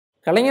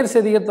கலைஞர்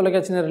செய்திகள்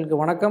தொலைக்காட்சியினர்களுக்கு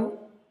வணக்கம்.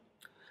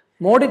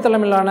 மோடி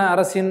தலைமையிலான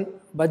அரசின்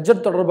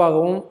பட்ஜெட்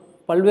தொடர்பாகவும்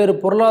பல்வேறு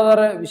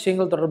பொருளாதார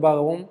விஷயங்கள்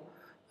தொடர்பாகவும்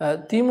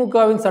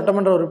திமுகவின்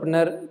சட்டமன்ற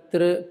உறுப்பினர்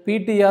திரு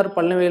PTR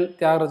பழனிவேல்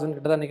தியாகராஜன்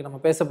கிட்ட தான் இன்றைக்கி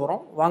நம்ம பேச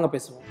போகிறோம். வாங்க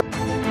பேசுவோம்.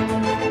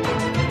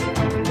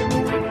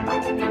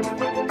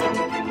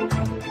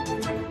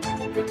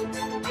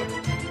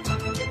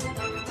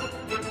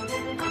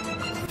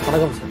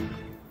 வணக்கம் சார்.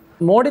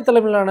 மோடி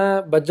தலைமையிலான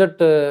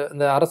பட்ஜெட்,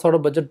 இந்த அரசோட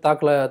பட்ஜெட்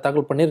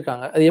தாக்கல்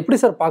பண்ணியிருக்காங்க. அது எப்படி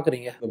சார்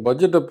பார்க்குறீங்க?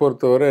 பட்ஜெட்டை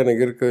பொறுத்தவரை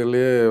எனக்கு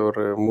இருக்கிறதுலேயே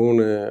ஒரு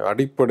 3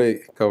 அடிப்படை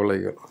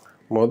கவலைகள்.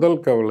 முதல்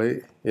கவலை,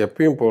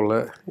 எப்பயும் போல்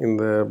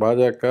இந்த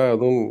பாஜக,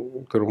 அதுவும்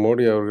திரு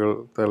மோடி அவர்கள்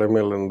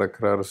தலைமையில்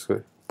நடக்கிற அரசு,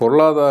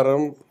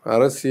 பொருளாதாரம்,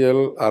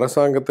 அரசியல்,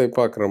 அரசாங்கத்தை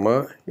பார்க்குறோமா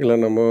இல்லை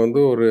நம்ம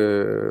ஒரு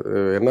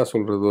என்ன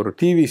சொல்கிறது, ஒரு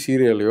டிவி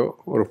சீரியலையோ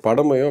ஒரு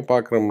படமையோ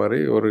பார்க்குற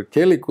மாதிரி ஒரு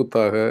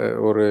கேலிக்கூத்தாக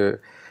ஒரு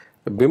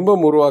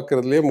பிம்பம்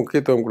உருவாக்குறதுலேயே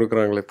முக்கியத்துவம்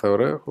கொடுக்குறாங்களே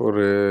தவிர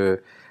ஒரு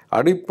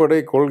அடிப்படை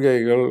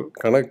கொள்கைகள்,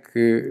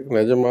 கணக்கு,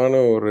 நிஜமான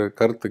ஒரு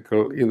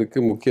கருத்துக்கள் இதுக்கு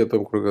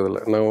முக்கியத்துவம்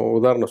கொடுக்கறதில்ல. நான்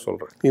உதாரணம்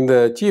சொல்கிறேன். இந்த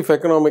சீஃப்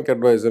எக்கனாமிக்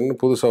அட்வைசர்னு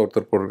புதுசாக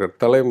ஒருத்தர் போட்டிருக்கார்,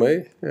 தலைமை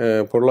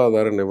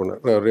பொருளாதார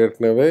நிபுணர். அவர்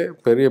ஏற்கனவே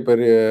பெரிய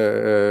பெரிய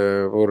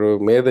ஒரு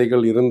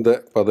மேதைகள் இருந்த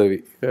பதவி.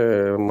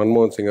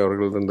 மன்மோகன் சிங்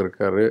அவர்கள்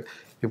இருந்திருக்காரு.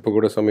 இப்போ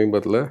கூட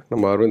சமீபத்தில்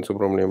நம்ம அரவிந்த்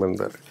சுப்ரமணியம்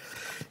இருந்தார்.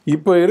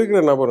 இப்போ இருக்கிற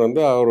நபர்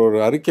அவர் ஒரு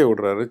அறிக்கை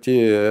விடுறாரு,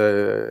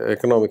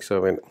 எக்கனாமிக்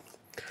சர்வேன்னு.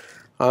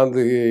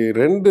 அது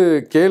 2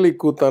 கேலி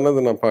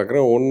கூத்தானது நான்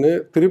பார்க்குறேன். ஒன்று,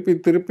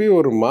 திருப்பி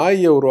ஒரு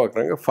மாயை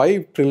உருவாக்குறாங்க,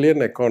 5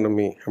 ட்ரில்லியன்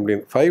எக்கானமி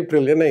அப்படின்னு. 5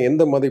 ட்ரில்லியன்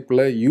எந்த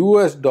மதிப்பில்?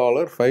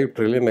 $5 5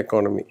 ட்ரில்லியன்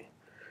எக்கானமி.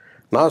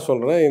 நான்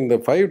சொல்கிறேன், இந்த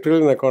 5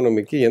 ட்ரில்லியன்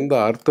எக்கானமிக்கு எந்த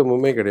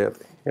அர்த்தமுமே கிடையாது.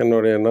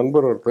 என்னுடைய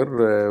நண்பர் ஒருத்தர்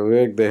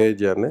விவேக்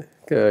தஹேஜியான்னு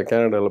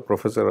கனடாவில்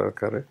ப்ரொஃபஸராக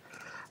இருக்கார்.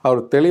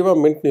 அவர் தெளிவாக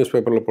மின்ட் நியூஸ்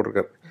பேப்பரில்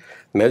போட்டிருக்காரு,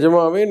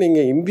 நிஜமாகவே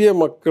நீங்கள் இந்திய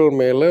மக்கள்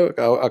மேலே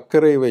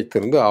அக்கறை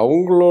வைத்திருந்து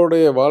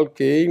அவங்களுடைய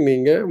வாழ்க்கையை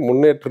நீங்கள்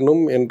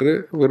முன்னேற்றணும் என்று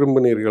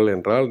விரும்பினீர்கள்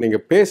என்றால்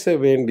நீங்கள் பேச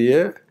வேண்டிய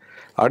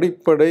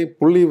அடிப்படை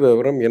புள்ளி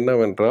விவரம்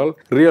என்னவென்றால்,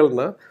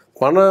 ரியல்னா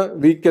பண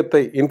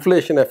வீக்கத்தை,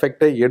 இன்ஃப்ளேஷன்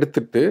எஃபெக்டை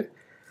எடுத்துட்டு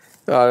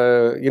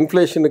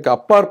இன்ஃப்ளேஷனுக்கு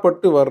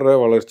அப்பாற்பட்டு வர்ற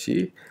வளர்ச்சி,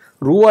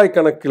 ரூபாய்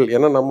கணக்கில்,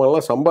 ஏன்னா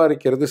நம்மெல்லாம்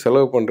சம்பாதிக்கிறது,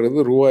 செலவு பண்ணுறது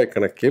ரூபாய்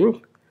கணக்கில்,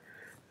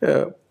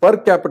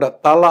 பர் கேபிட்டா,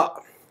 தலா.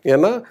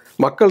 ஏன்னா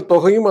மக்கள்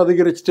தொகையும்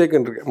அதிகரிச்சுட்டே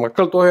இருக்கு.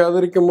 மக்கள் தொகை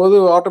அதிகரிக்கும் போது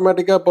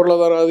ஆட்டோமேட்டிக்காக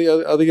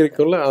பொருளாதாரம்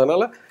அதிகரிக்கும்ல.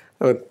 அதனால்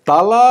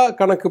தலா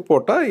கணக்கு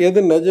போட்டால்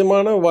எது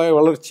நிஜமான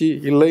வளர்ச்சி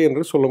இல்லை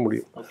என்று சொல்ல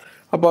முடியும்.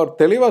 அப்போ அவர்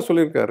தெளிவாக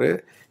சொல்லியிருக்காரு,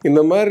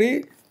 இந்த மாதிரி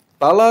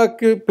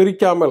தலாக்கு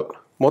பிரிக்காமல்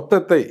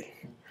மொத்தத்தை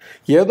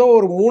ஏதோ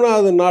ஒரு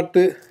 3வது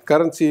நாட்டு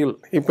கரன்சியில்,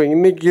 இப்போ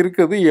இன்றைக்கி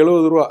இருக்குது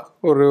 70 ரூபா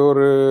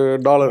ஒரு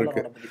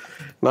டாலருக்கு,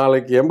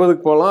 நாளைக்கு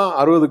 80க்கு போகலாம்,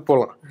 60க்கு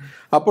போகலாம்.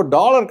 அப்போ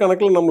டாலர்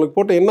கணக்கில் நம்மளுக்கு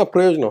போட்டு என்ன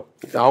பிரயோஜனம்?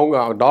 அவங்க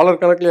டாலர்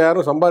கணக்கில்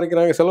யாரும்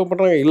சம்பாதிக்கிறாங்க, செலவு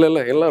பண்ணுறாங்க?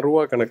 இல்லை, எல்லாம்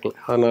ரூபா கணக்கில்.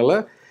 அதனால்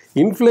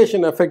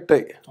இன்ஃப்ளேஷன் எஃபெக்டை,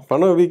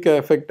 பண வீக்க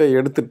எஃபெக்டை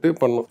எடுத்துகிட்டு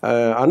பண்ணும்.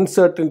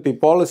 அன்சர்டன்டி,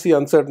 பாலிசி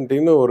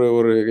அன்சர்டன்டின்னு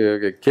ஒரு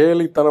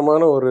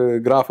கேலித்தனமான ஒரு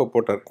கிராஃபை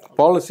போட்டார்.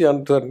 பாலிசி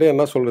அன்சர்டன்டி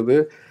என்ன சொல்லுது?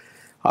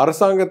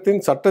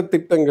 அரசாங்கத்தின்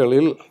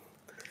சட்டத்திட்டங்களில்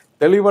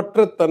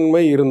தெளிவற்ற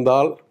தன்மை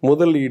இருந்தால்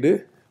முதலீடு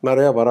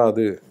நிறையா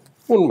வராது.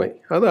 உண்மை,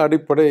 அது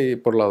அடிப்படை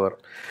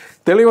பொருளாதாரம்.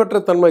 தெளிவற்ற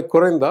தன்மை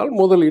குறைந்தால்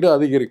முதலீடு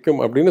அதிகரிக்கும்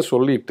அப்படின்னு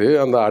சொல்லிட்டு,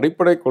 அந்த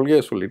அடிப்படை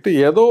கொள்கையை சொல்லிட்டு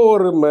ஏதோ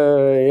ஒரு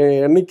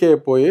எண்ணிக்கையை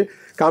போய்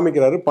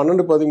காமிக்கிறாரு.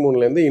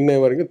 12-13லேருந்து இன்னை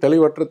வரைக்கும்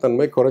தெளிவற்ற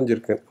தன்மை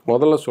குறைஞ்சிருக்கு.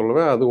 முதல்ல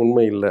சொல்லுவேன், அது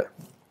உண்மை இல்லை.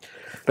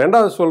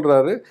 2வது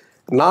சொல்கிறாரு,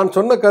 நான்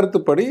சொன்ன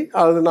கருத்துப்படி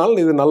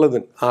அதனால் இது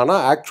நல்லதுன்னு.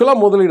 ஆனால்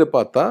ஆக்சுவலாக முதலீடு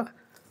பார்த்தா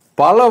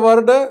பல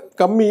வருட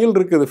கம்மியில்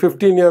இருக்குது.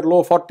 15 year low,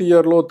 40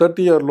 year low,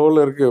 30 year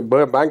லோவில்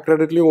இருக்குது. பேங்க்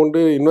கிரெடிட்லேயும்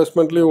உண்டு,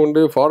 இன்வெஸ்ட்மெண்ட்லேயும்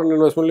உண்டு, ஃபாரின்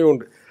இன்வெஸ்ட்மெண்ட்லேயும்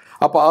உண்டு.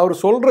 அப்போ அவர்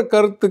சொல்கிற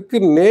கருத்துக்கு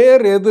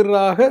நேர்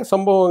எதிராக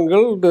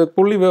சம்பவங்கள்,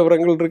 புள்ளி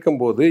விவரங்கள்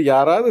இருக்கும்போது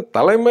யாராவது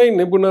தலைமை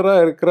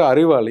நிபுணராக இருக்கிற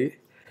அறிவாளி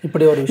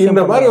இப்படி ஒரு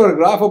இந்த மாதிரி ஒரு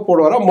கிராஃபை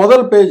போடுவாரா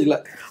முதல் பேஜில்?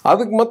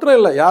 அதுக்கு மாத்திரம்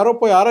இல்லை, யாரோ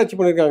போய் ஆராய்ச்சி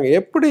பண்ணியிருக்காங்க,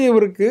 எப்படி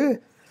இவருக்கு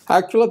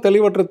ஆக்சுவலாக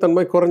தெளிவற்ற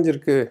தன்மை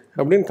குறைஞ்சிருக்கு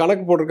அப்படின்னு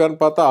கணக்கு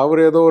போட்டிருக்காருன்னு பார்த்தா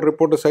அவர் ஏதோ ஒரு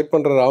ரிப்போர்ட்டை சைட்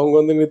பண்ணுறாரு.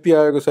 அவங்க நித்தி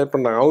ஆயோக் சைட்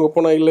பண்ணுறாங்க. அவங்க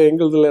போனால் இல்லை,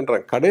 எங்களுது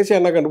இல்லைன்றாங்க.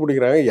 கடைசியாக என்ன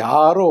கண்டுபிடிக்கிறாங்க,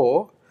 யாரோ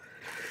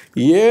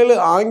 7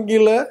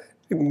 ஆங்கில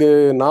இந்த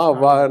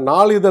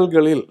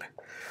நாளிதழ்களில்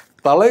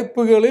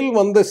தலைப்புகளில்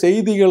வந்த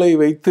செய்திகளை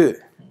வைத்து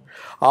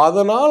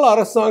அதனால்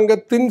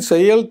அரசாங்கத்தின்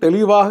செயல்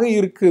தெளிவாக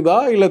இருக்குதா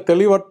இல்லை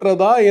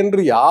தெளிவற்றதா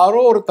என்று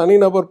யாரோ ஒரு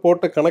தனிநபர்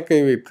போட்ட கணக்கை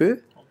வைத்து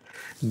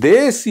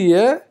தேசிய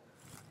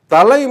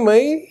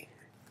தலைமை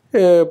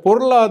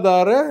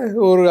பொருளாதார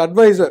ஒரு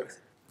அட்வைசர்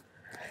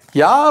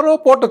யாரோ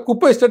போட்ட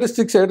குப்பை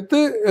ஸ்டாட்டிஸ்டிக்ஸ் எடுத்து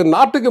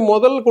நாட்டுக்கு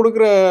முதல்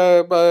கொடுக்குற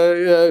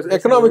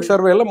எக்கனாமிக்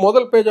சர்வேல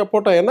முதல் பேஜாக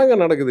போட்டால் என்னங்க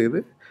நடக்குது?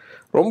 இது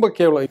ரொம்ப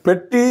கேவலம்.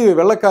 பெட்டி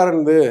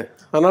வெள்ளைக்காரன்து,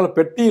 அதனால்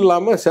பெட்டி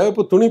இல்லாமல்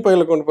சிவப்பு துணி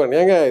பையில் கொண்டு போய்,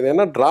 ஏங்க இது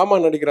என்ன ட்ராமா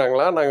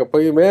நடிக்கிறாங்களா? நாங்கள்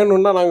போய்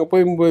வேணும்னா நாங்கள்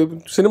போய்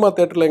சினிமா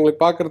தேட்டரில்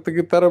எங்களுக்கு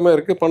பார்க்குறதுக்கு திறமை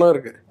இருக்குது, பணம்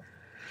இருக்குது.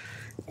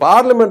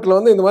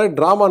 பார்லிமெண்ட்டில் இந்த மாதிரி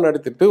ட்ராமா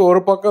நடத்திட்டு ஒரு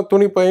பக்கம்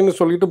துணி பையன்னு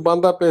சொல்லிட்டு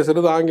பந்தா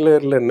பேசுகிறது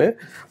ஆங்கிலேயர்லன்னு,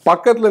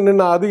 பக்கத்தில்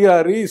நின்று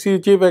அதிகாரி,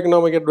 chief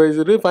economic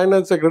advisor,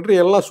 finance secretary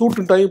எல்லாம்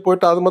சூட்டு டைம்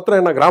போயிட்டு அது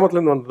மாத்திரம் என்ன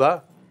கிராமத்துலேருந்து வந்ததா?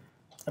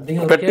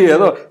 பெட்டி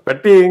ஏதோ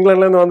பெட்டி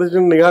இங்கிலாந்துலேருந்து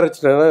வந்துச்சுன்னு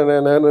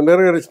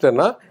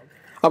நிராகரிச்சிட்டேன்னா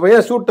அப்போ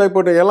ஏன் சூட் டை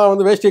போட்டு எல்லாம்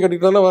வந்து வேஷ்டி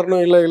கட்டிட்டு தானே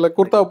வரணும், இல்லை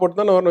குர்த்தா போட்டு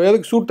தானே வரணும்,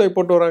 எதுக்கு சூட் டை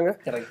போட்டு வராங்க?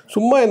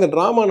 சும்மா இந்த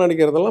ட்ராமா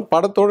நடிக்கிறதெல்லாம்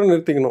படத்தோடு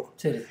நிறுத்திக்கணும்.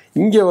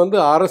 இங்கே வந்து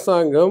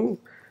அரசாங்கம்,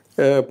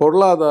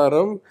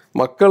 பொருளாதாரம்,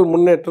 மக்கள்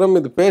முன்னேற்றம்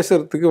இது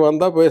பேசுறதுக்கு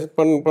வந்தால்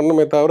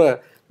பண்ணுமே தவிர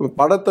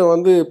படத்தை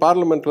வந்து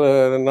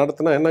பார்லிமெண்ட்டில்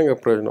நடத்தினா என்னங்க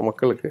பிரயோஜனம்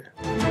மக்களுக்கு?